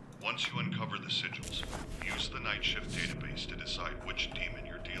 Once you uncover the sigils, use the night shift database to decide which demon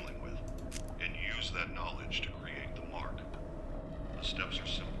you're dealing with, and use that knowledge to create the mark. The steps are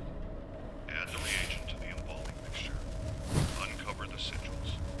simple. Add the reagent to the embalming mixture. Uncover the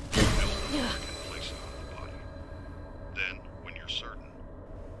sigils. Build the mark and place it on the body. Then, when you're certain,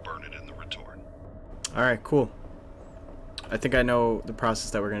 burn it in the retort. Alright, cool. I think I know the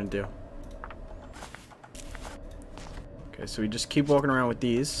process that we're gonna do. Okay, so we just keep walking around with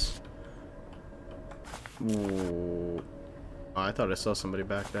these. Ooh. Oh, I thought I saw somebody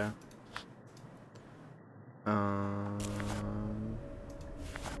back there.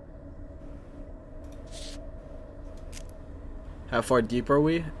 How far deep are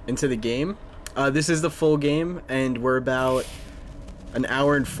we into the game? This is the full game, and we're about an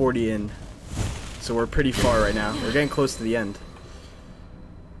hour and 40 in. So we're pretty far right now. We're getting close to the end.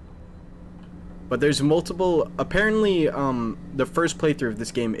 But there's multiple... Apparently, the first playthrough of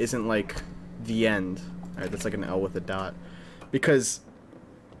this game isn't, like, the end. Alright, that's like an L with a dot. Because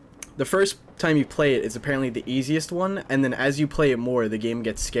the first time you play it is apparently the easiest one, and then as you play it more, the game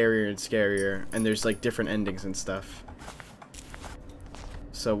gets scarier and scarier, and there's, like, different endings and stuff.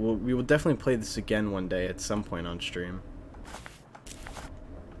 So we will definitely play this again one day at some point on stream.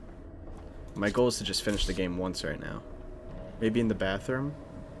 My goal is to just finish the game once right now. Maybe in the bathroom?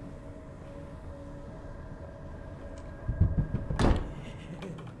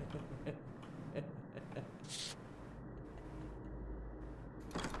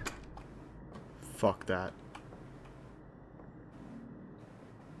 Fuck that.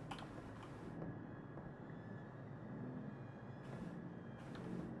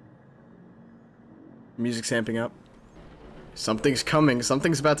 Music's amping up. Something's coming.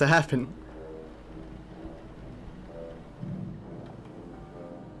 Something's about to happen.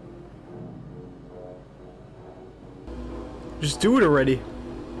 Just do it already.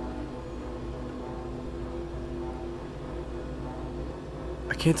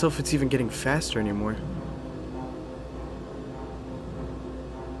 I can't tell if it's even getting faster anymore.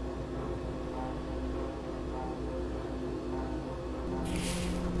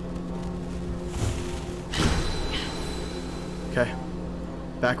 Okay.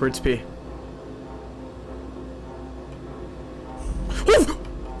 Backwards P. Oh!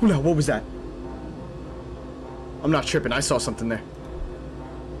 No, what was that? I'm not tripping. I saw something there.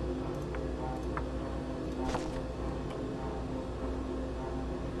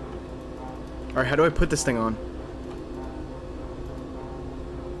 Alright, how do I put this thing on?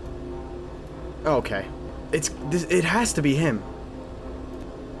 Oh, okay. It has to be him.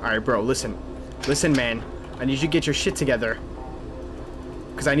 Alright, bro, listen. Listen, man. I need you to get your shit together.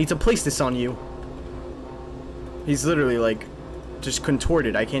 Because I need to place this on you. He's literally, like, just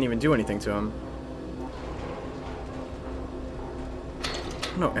contorted. I can't even do anything to him.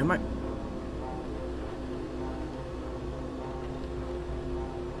 No, am I...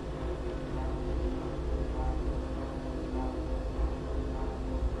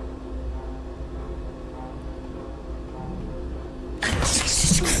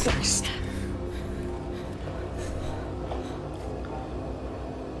 Jesus Christ.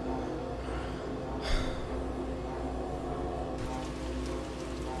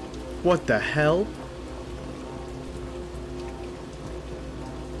 What the hell?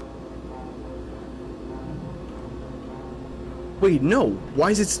 Wait, no. Why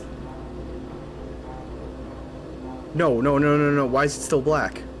is it... No. Why is it still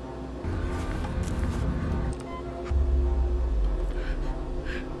black?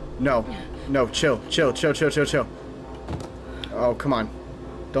 No. No, chill. Oh, come on.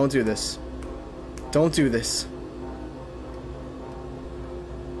 Don't do this. Don't do this.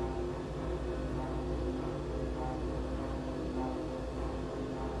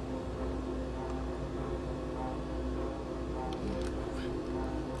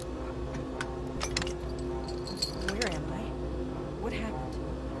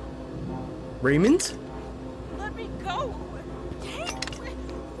 Raymond? Let me go! Hey,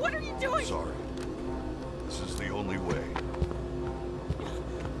 what are you doing? Sorry. This is the only way.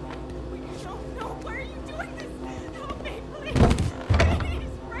 No, why are you doing this? Help me, please! Raymond!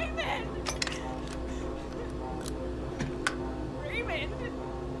 Raymond!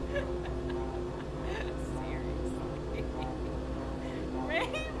 Seriously?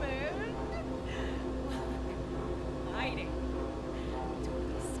 Raymond! Hiding.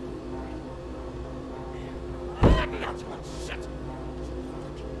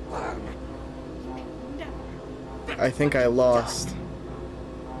 I think I lost.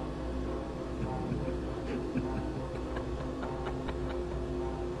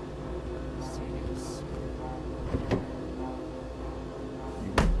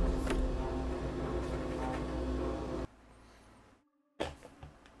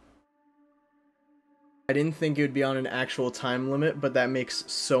 I didn't think it would be on an actual time limit, but that makes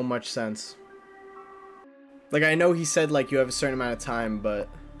so much sense. Like, I know he said, like, you have a certain amount of time, but...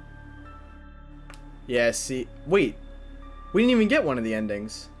 Yeah, see... Wait. We didn't even get one of the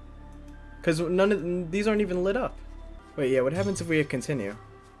endings. Because none of... These aren't even lit up. Wait, yeah, what happens if we continue?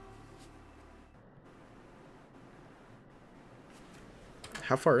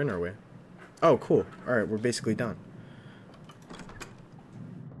 How far in are we? Oh, cool. Alright, we're basically done.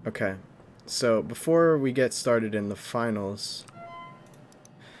 Okay. So, before we get started in the finals...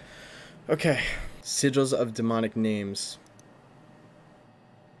 Okay. Sigils of demonic names.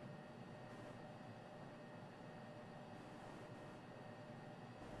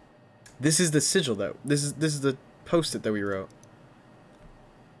 This is the sigil that... This is the post-it that we wrote.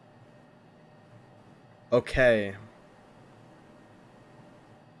 Okay.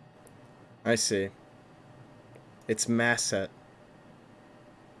 I see. It's Masset.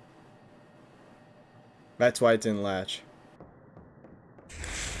 That's why it didn't latch.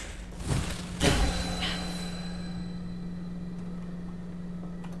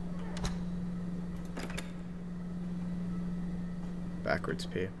 Backwards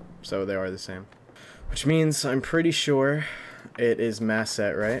P. So they are the same. Which means I'm pretty sure it is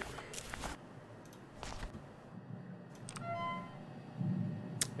Masset, right?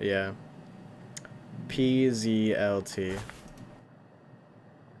 Yeah. PZLT.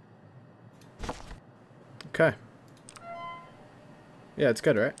 Okay. Yeah, it's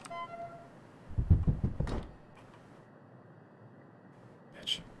good, right?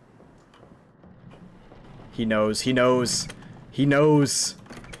 Bitch. He knows, he knows, he knows.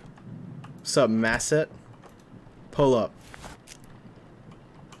 What's up, Masset? Pull up.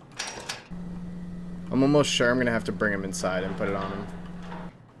 I'm almost sure I'm gonna have to bring him inside and put it on him.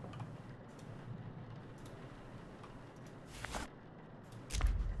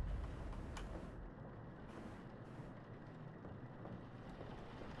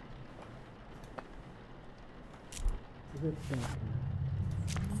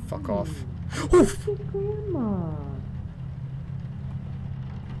 Fuck off. Oof. Grandma.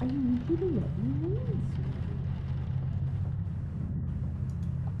 I need you to let me in.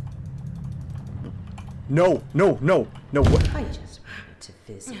 No, no, no, no. What? I just wanted to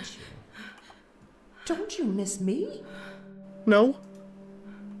visit you. Don't you miss me? No.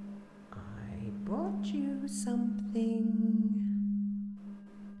 I brought you something.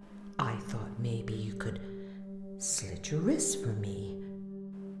 I thought maybe you could slit your wrist for me.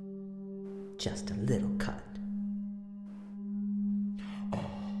 Just a little cut. Oh,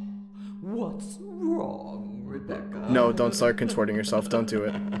 what's wrong, Rebecca? No, don't start contorting yourself. Don't do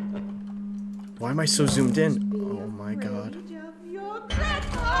it. Why am I so zoomed in? Oh my god. Get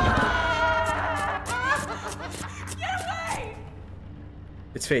away!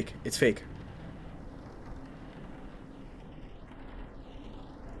 It's fake. It's fake.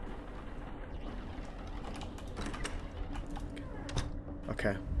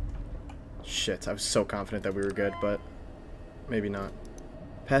 Okay. Shit, I was so confident that we were good, but maybe not.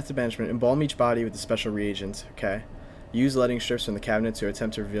 Path to banishment. Embalm each body with a special reagent. Okay. Use lighting strips from the cabinet to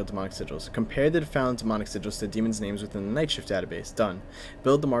attempt to reveal demonic sigils. Compare the found demonic sigils to demons' names within the Night Shift database. Done.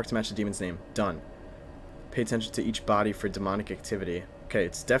 Build the mark to match the demon's name. Done. Pay attention to each body for demonic activity. Okay,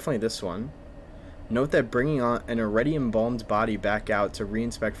 it's definitely this one. Note that bringing on an already embalmed body back out to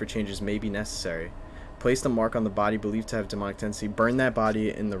re-inspect for changes may be necessary. Place the mark on the body believed to have demonic tendency. Burn that body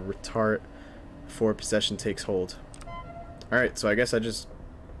in the retard before possession takes hold. Alright, so I guess I just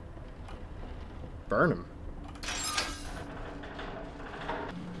burn him.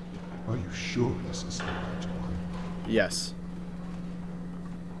 Are you sure this is the right one? Yes.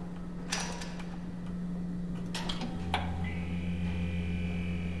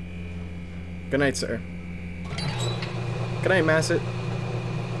 Good night, sir. Good night, Masset.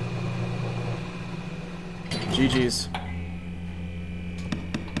 GG's.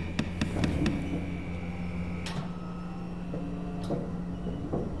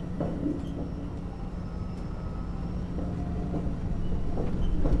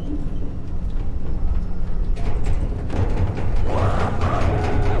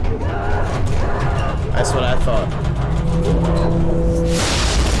 That's what I thought.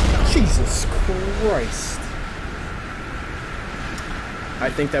 Jesus Christ. I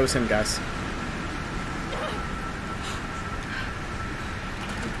think that was him, guys.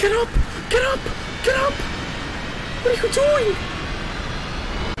 Get up! Get up! Get up! What are you doing?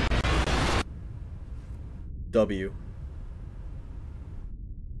 W.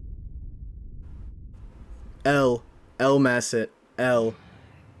 L. L Masset. L.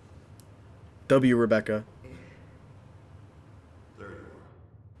 W Rebecca. There you are.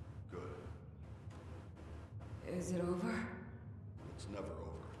 Good. Is it over? It's never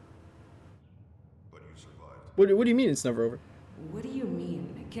over. But you survived. What do you mean it's never over? What do you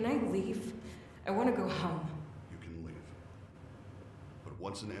mean? Can I leave? I want to go home. You can leave. But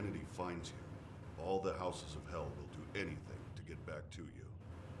once an entity finds you, all the houses of hell will do anything to get back to you.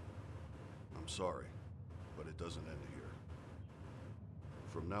 I'm sorry, but it doesn't end here.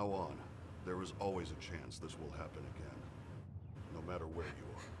 From now on, there is always a chance this will happen again. No matter where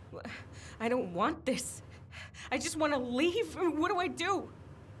you are. I don't want this. I just want to leave. What do I do?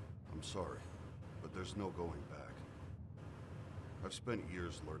 I'm sorry, but there's no going back. I've spent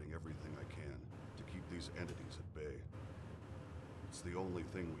years learning everything I can to keep these entities at bay. It's the only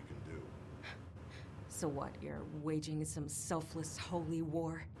thing we can do. So what, you're waging some selfless holy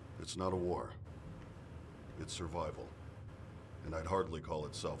war? It's not a war. It's survival. And I'd hardly call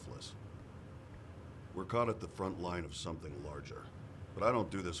it selfless. We're caught at the front line of something larger. But I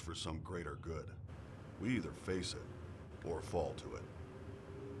don't do this for some greater good. We either face it, or fall to it.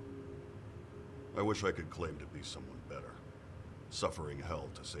 I wish I could claim to be someone better, suffering hell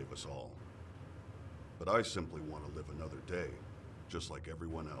to save us all. But I simply want to live another day, just like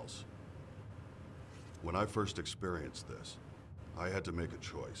everyone else. When I first experienced this, I had to make a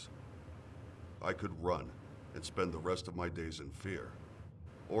choice. I could run and spend the rest of my days in fear,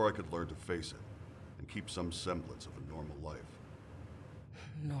 or I could learn to face it and keep some semblance of a normal life.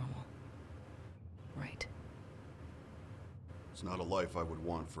 Normal. Right. It's not a life I would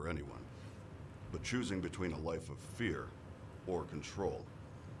want for anyone, but choosing between a life of fear or control.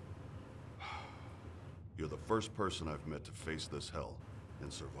 You're the first person I've met to face this hell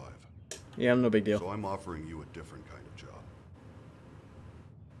and survive. Yeah, no big deal. So I'm offering you a different kind of job.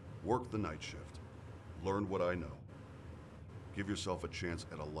 Work the night shift. Learn what I know. Give yourself a chance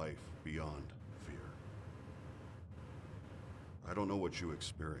at a life beyond fear. I don't know what you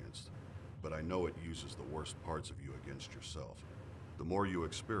experienced, but I know it uses the worst parts of you against yourself. The more you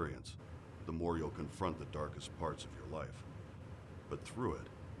experience, the more you'll confront the darkest parts of your life. But through it,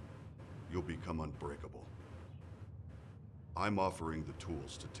 you'll become unbreakable. I'm offering the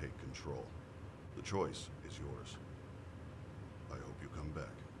tools to take control. The choice is yours. I hope you come back.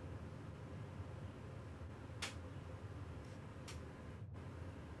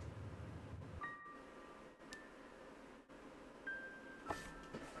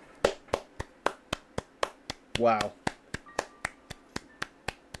 Wow.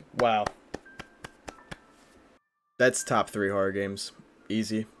 Wow. That's top 3 horror games.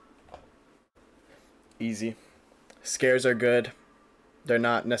 Easy. Easy. Scares are good. They're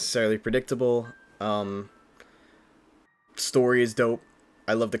not necessarily predictable. Story is dope.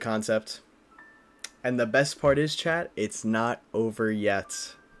 I love the concept. And the best part is, chat, it's not over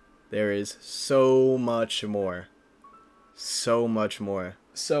yet. There is so much more. So much more.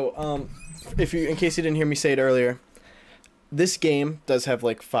 So, in case you didn't hear me say it earlier, this game does have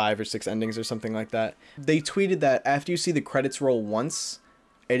like 5 or 6 endings or something like that. They tweeted that after you see the credits roll once,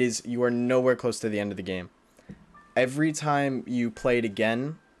 you are nowhere close to the end of the game. Every time you play it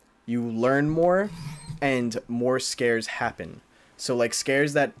again, you learn more and more scares happen. So like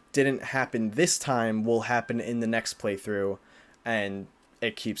scares that didn't happen this time will happen in the next playthrough, and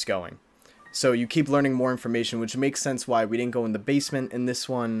it keeps going. So you keep learning more information, which makes sense why we didn't go in the basement in this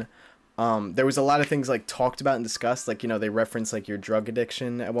one. There was a lot of things like talked about and discussed, like, you know, they referenced like your drug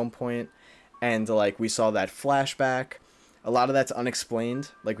addiction at one point, and like we saw that flashback. A lot of that's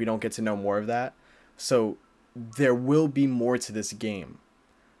unexplained, like we don't get to know more of that. So there will be more to this game.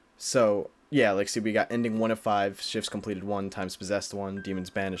 So yeah, like see, we got ending 1 of 5, shifts completed 1, times possessed 1, demons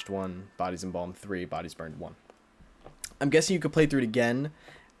banished 1, bodies embalmed 3, bodies burned 1. I'm guessing you could play through it again,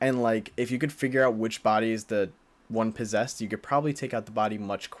 and like if you could figure out which body is the one possessed, you could probably take out the body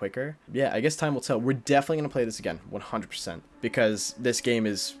much quicker. Yeah, I guess time will tell. We're definitely gonna play this again, 100%, because this game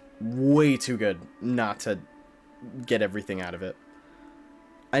is way too good not to get everything out of it.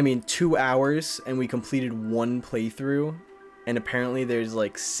 I mean, 2 hours and we completed 1 playthrough, and apparently there's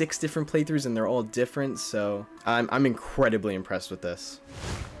like 6 different playthroughs and they're all different, so I'm incredibly impressed with this.